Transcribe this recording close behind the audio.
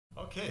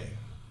Okay.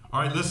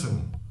 All right,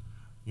 listen.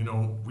 You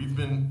know, we've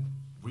been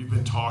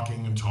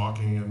talking and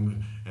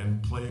talking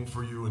and playing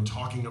for you and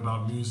talking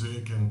about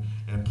music and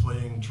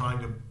trying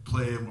to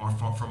play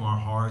from our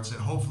hearts, and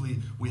hopefully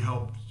we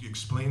help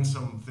explain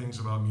some things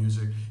about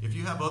music. If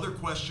you have other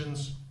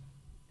questions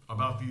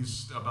about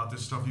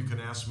this stuff, you can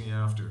ask me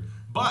after.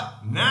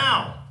 But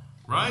now,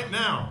 right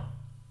now,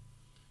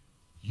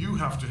 you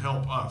have to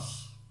help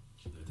us.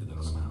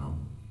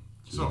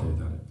 So,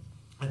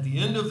 at the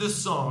end of this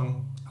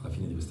song, alla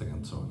fine di questa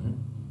canzone,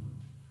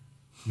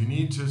 you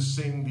need to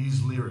sing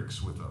these lyrics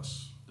with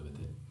us.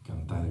 dovete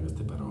cantare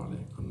queste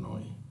parole con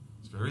noi.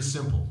 It's very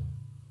simple.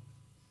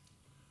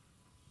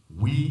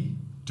 We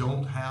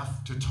don't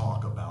have to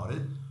talk about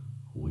it.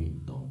 We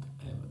don't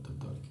have to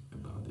talk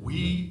about it.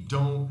 We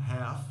don't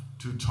have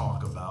to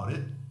talk about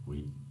it.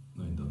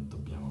 Noi non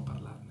dobbiamo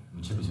parlarne.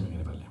 Non c'è bisogno che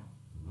ne parliamo.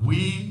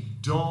 We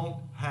don't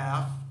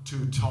have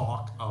to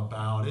talk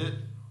about it.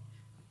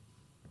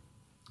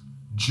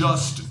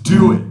 Just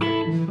do it.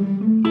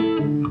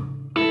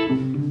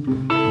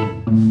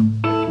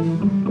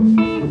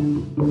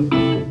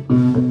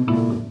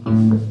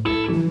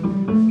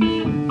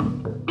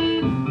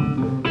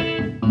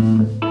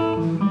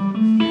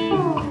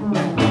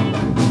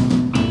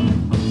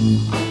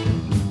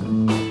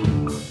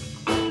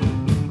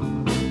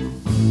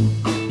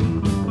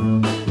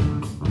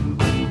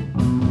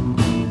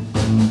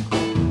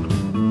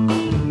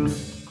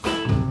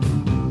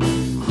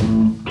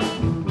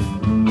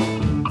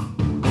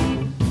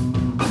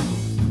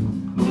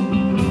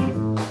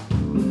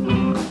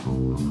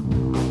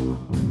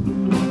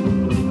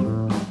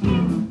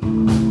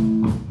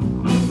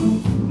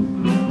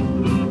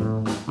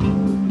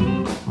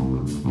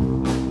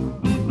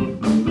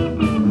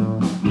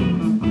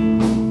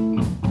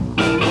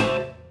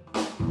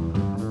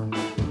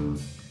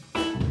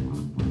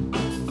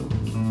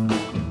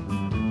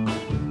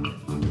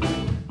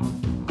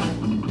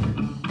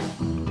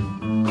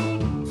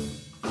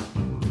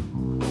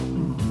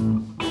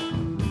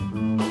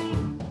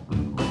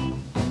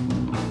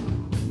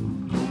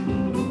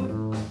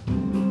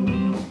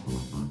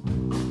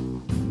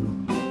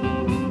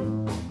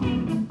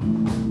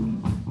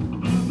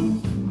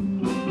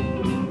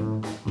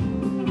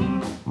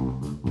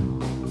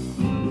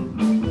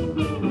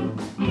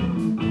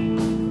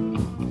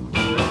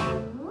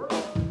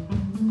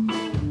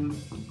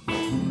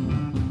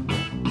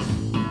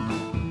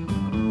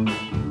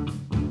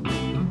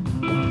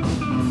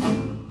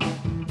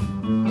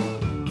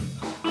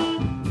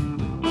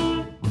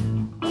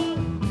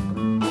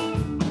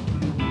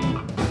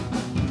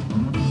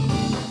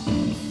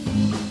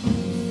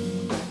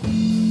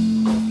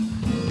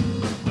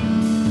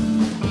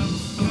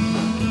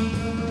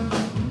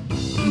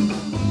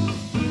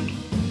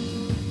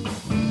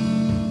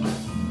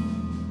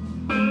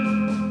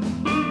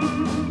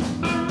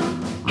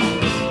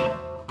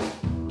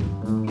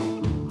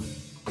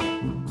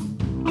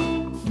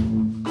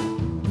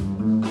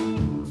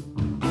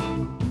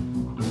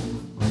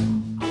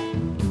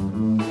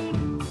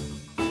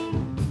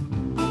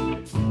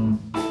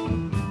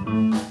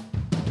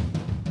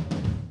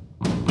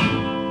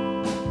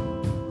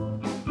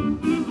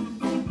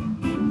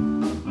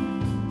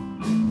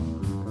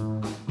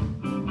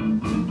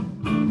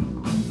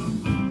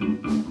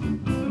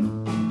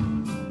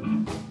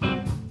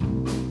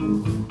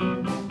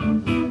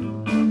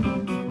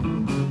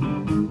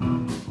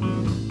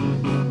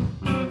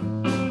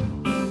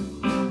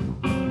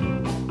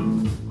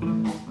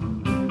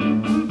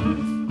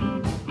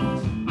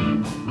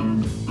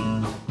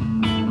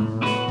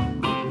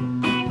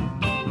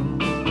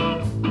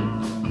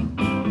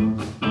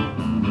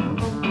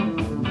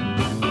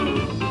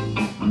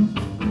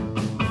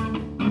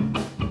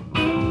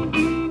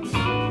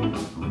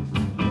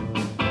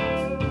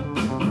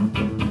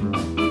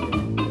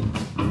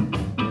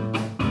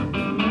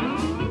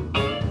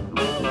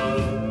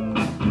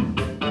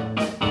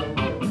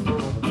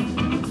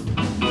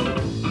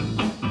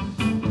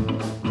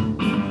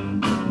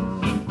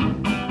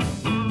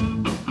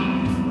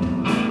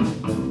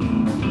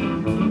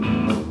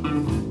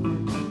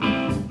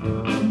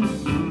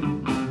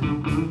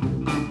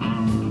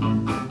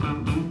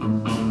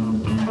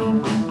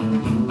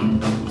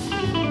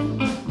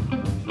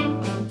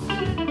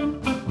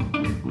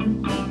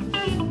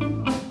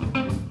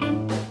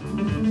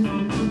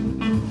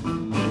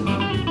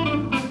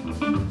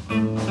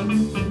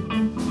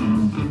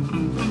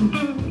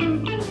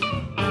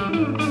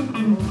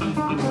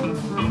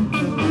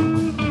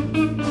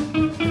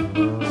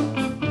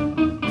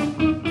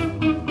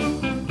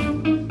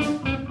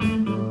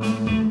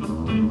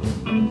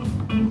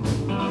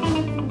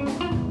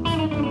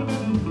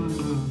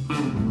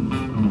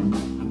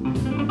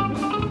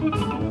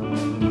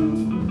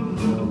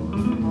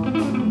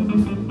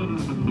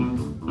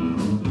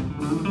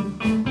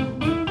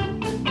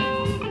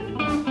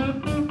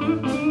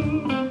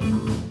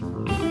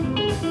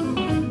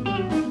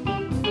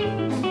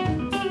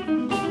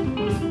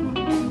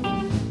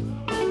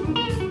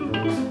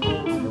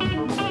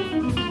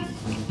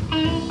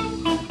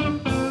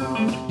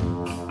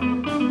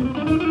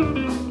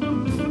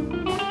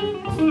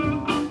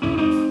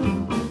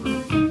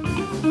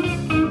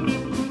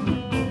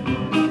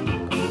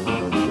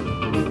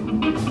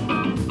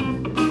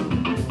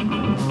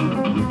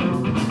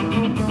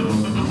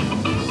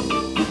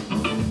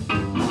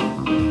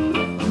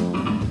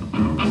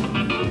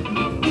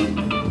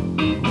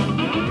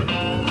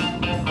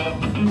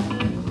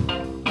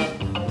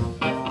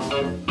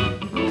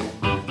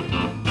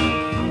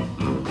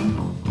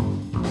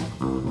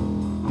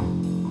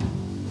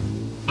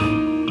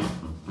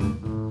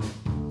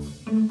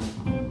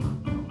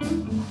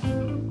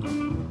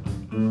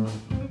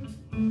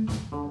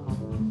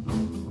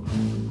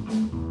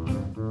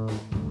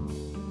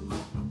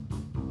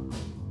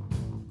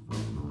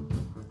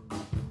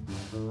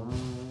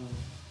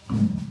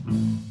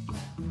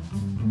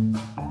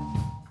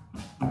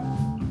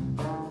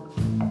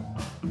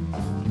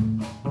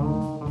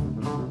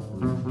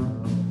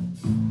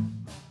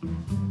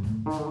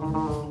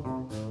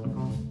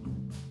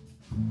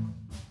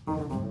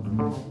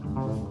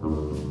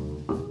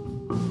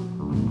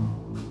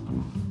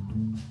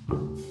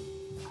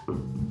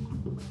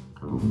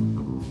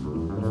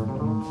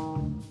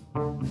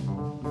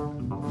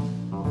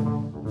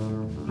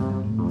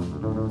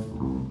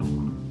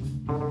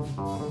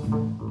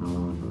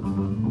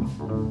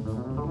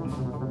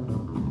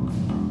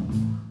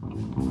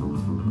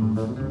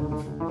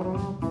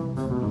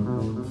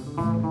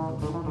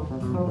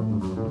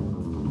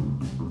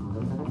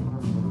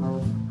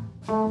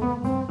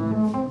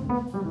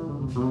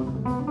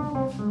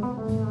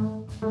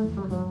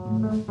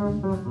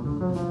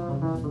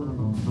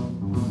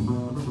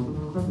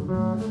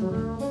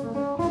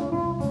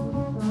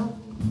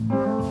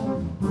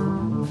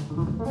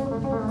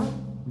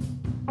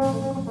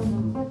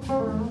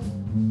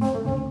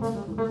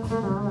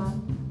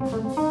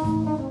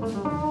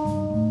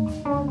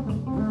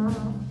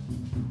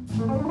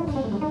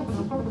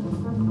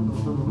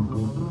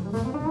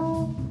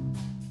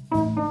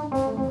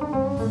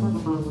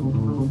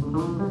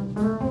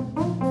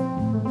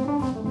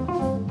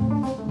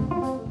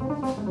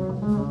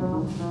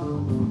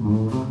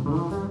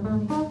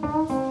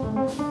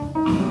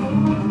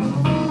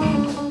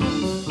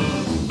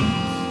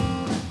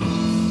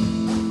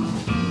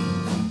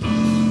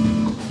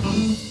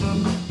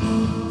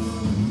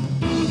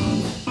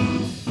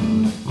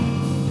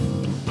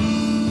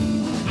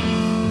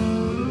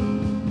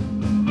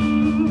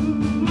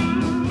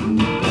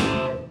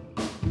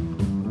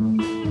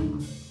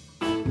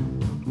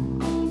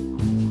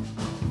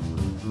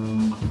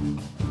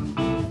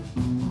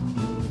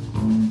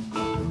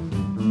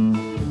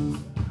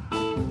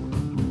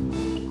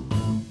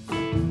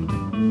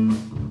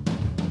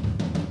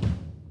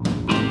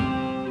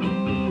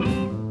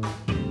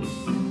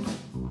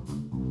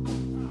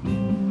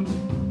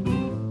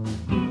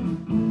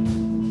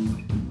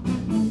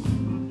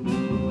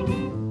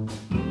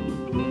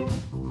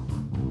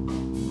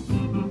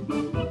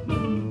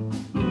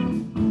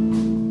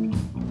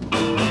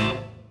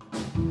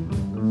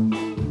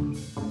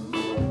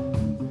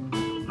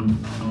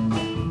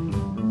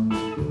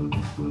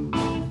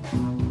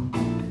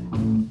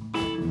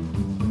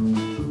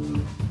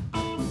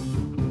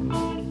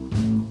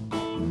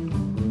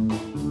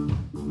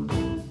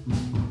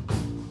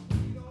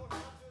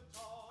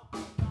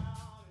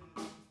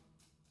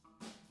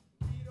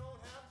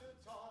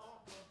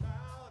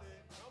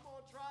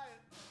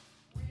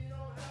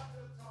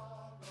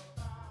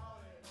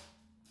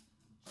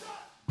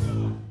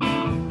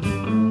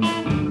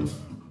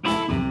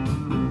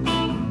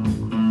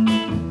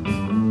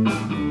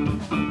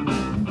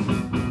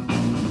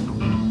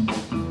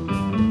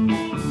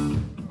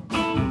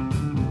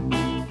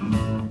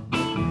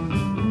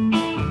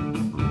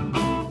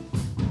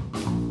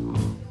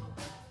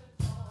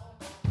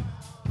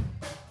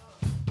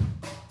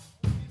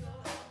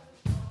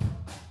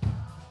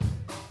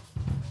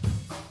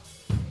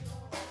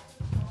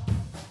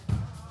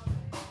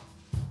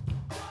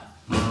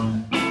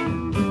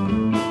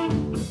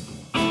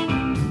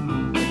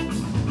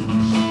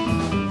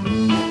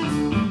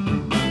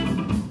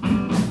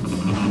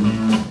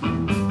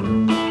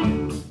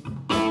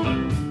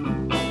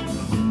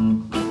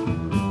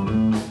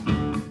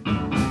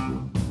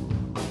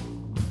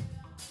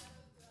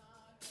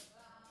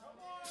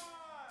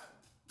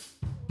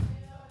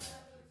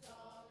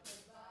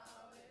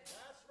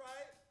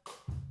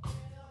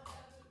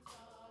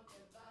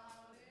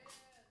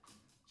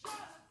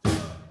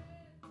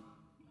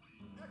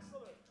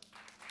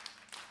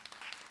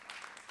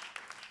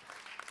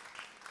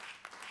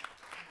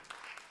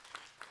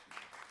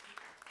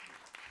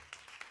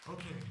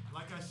 Okay,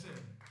 like I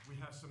said, we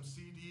have some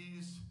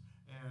CDs,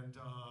 and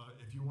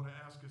if you want to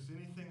ask us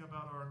anything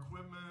about our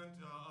equipment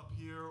up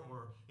here,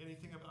 or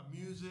anything about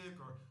music,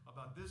 or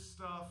about this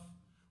stuff,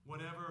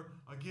 whatever,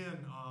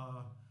 again,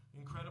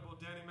 incredible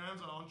Danny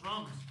Manzo on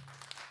drums.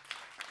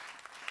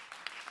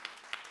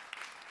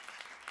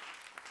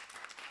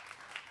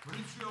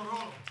 Maurizio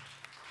Rolli.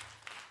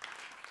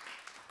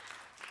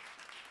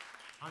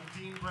 I'm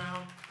Dean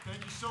Brown.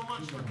 Thank you so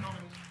much for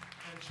coming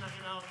and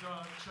checking out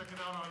our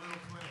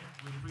little clinic.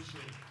 We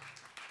appreciate it.